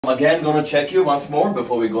I'm again going to check you once more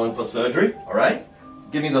before we go in for surgery, alright?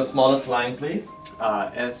 Give me the smallest line, please.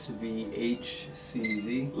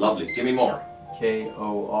 SVHCZ. Lovely. Give me more.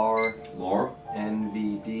 KOR. More.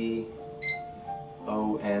 NVD.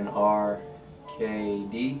 ONRKD.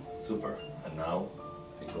 Super. And now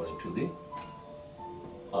we go into the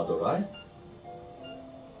other eye.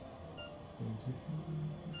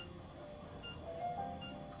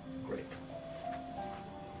 Great.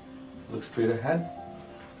 Look straight ahead.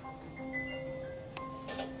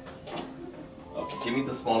 Okay, give me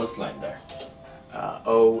the smallest line there.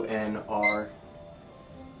 ONRKD.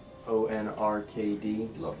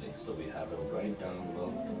 Lovely. So we have it right down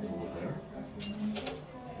below there.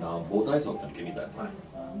 Now both eyes open. Give me that line.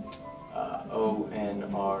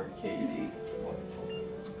 ONRKD. Wonderful.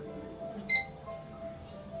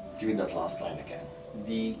 Give me that last line again.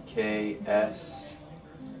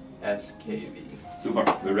 VKSSKV. Super.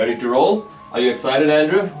 We're ready to roll. Are you excited,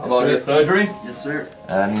 Andrew, about your surgery? Yes, sir.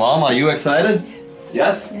 And Mom, are you excited? Yes.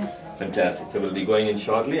 Yes? Yes. Fantastic. So we'll be going in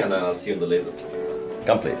shortly and then I'll see you in the laser suite.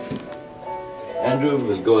 Come please. Andrew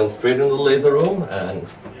will go in straight into the laser room and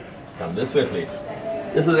come this way please.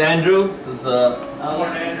 This is Andrew. This is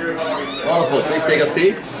Alan. Andrew. Wonderful. Please take a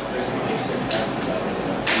seat.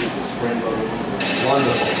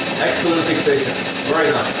 Wonderful. Excellent fixation.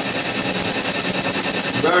 Very nice.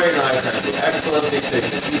 Very nice, Andrew. Excellent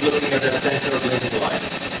fixation. Keep looking at that center of blinking line.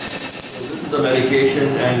 So this is the medication,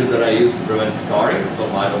 Andrew, that I use to prevent scarring. It's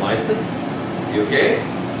called m.o.i.s.t. You okay?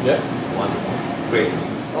 Yeah. Wonderful. Great.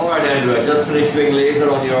 Alright, Andrew, I just finished doing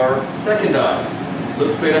laser on your second eye.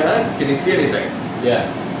 Look straight ahead. Can you see anything? Yeah.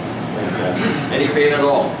 Any pain at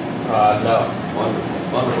all? No. Wonderful.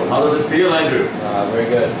 Wonderful. How does it feel, Andrew? Very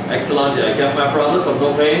good. Excellent. I kept my promise of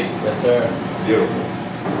no pain. Yes, sir. Beautiful.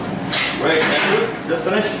 Great, Andrew. Just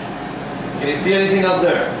finished. Can you see anything up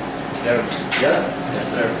there? Yeah. Yes? Yes,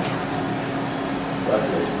 sir.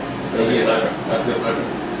 Congratulations. Thank you. Pleasure. That's your pleasure.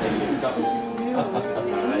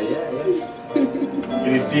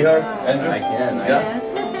 Can you see her, Andrew? I can. Yes?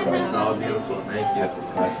 It's all beautiful. Thank you.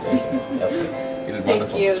 Congratulations. Absolutely. You did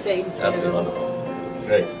wonderful. Thank you. Absolutely wonderful.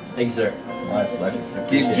 Great. Thank you, sir. My pleasure.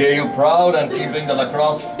 Keep JU proud and keep doing the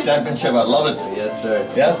lacrosse championship. I love it. Yes, sir.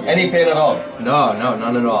 Yes? Any pain at all? No,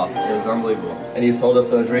 none at all. It was unbelievable. And you saw the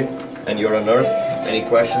surgery and you're a nurse. Any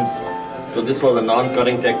questions? So this was a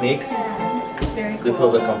non-cutting technique. Very cool. This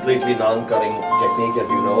was a completely non-cutting technique, as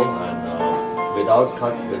you know, and without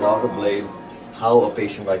cuts, without a blade, how a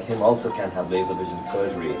patient like him also can have laser vision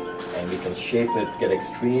surgery, and we can shape it, get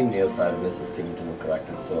extreme nearsightedness, astigmatism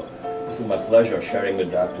corrected. So this is my pleasure sharing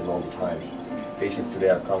with doctors all the time. Patients today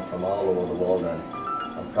have come from all over the world, and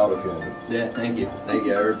I'm proud of you, Andrew. Yeah, thank you. Thank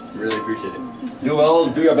you. I really appreciate it. Do well,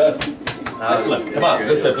 do your best. Excellent. Come on,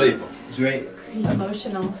 this way, please. It's great.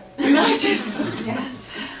 Emotional. Emotional. Yes.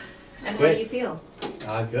 And how do you feel?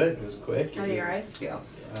 Good. It was quick. How do your eyes feel?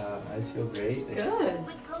 Eyes feel great. They Good.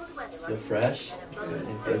 feel fresh. They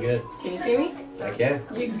feel good. Can you see me? I can.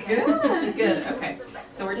 You good? Good. Okay.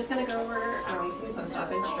 So we're just gonna go over some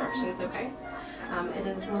post-op instructions. Okay. It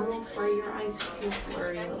is normal for your eyes to feel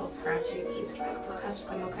blurry, a little scratchy. Please try not to touch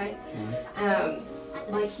them. Okay.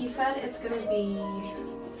 Like he said, it's gonna be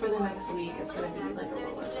for the next week. It's gonna be like a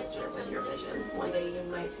roller coaster with your vision. One day you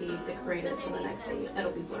might see the greatest, and the next day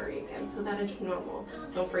it'll be blurry again. So that is normal.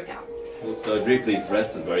 Don't freak out. Surgery, please.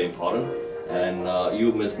 Rest is very important. And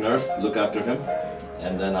you, Miss Nurse, look after him.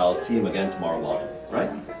 And then I'll see him again tomorrow morning. Right?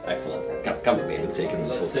 Excellent. Come with me. We'll take him.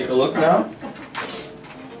 Let's take a look now.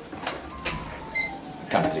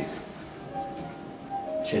 Come, please.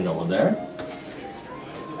 Chin over there.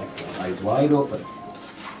 Excellent. Eyes wide open.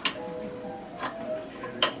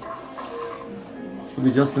 So we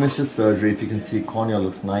just finished his surgery. If you can see, cornea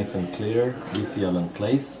looks nice and clear. UCL in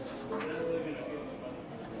place.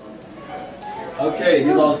 Okay,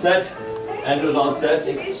 he's all set. Andrew's all set.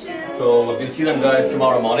 So we'll see them guys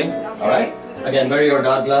tomorrow morning. Alright? Again, where are your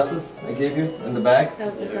dark glasses I gave you in the bag?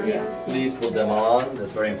 Please put them on.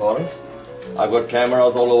 That's very important. I've got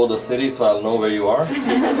cameras all over the city, so I'll know where you are.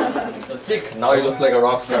 The stick. Now he looks like a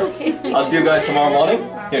rock star. I'll see you guys tomorrow morning.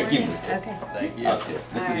 Here, keep this stick. Okay. Thank you. I'll see you.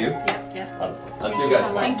 This is you? Yeah. Wonderful. I'll see you guys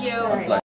tomorrow. Thank you.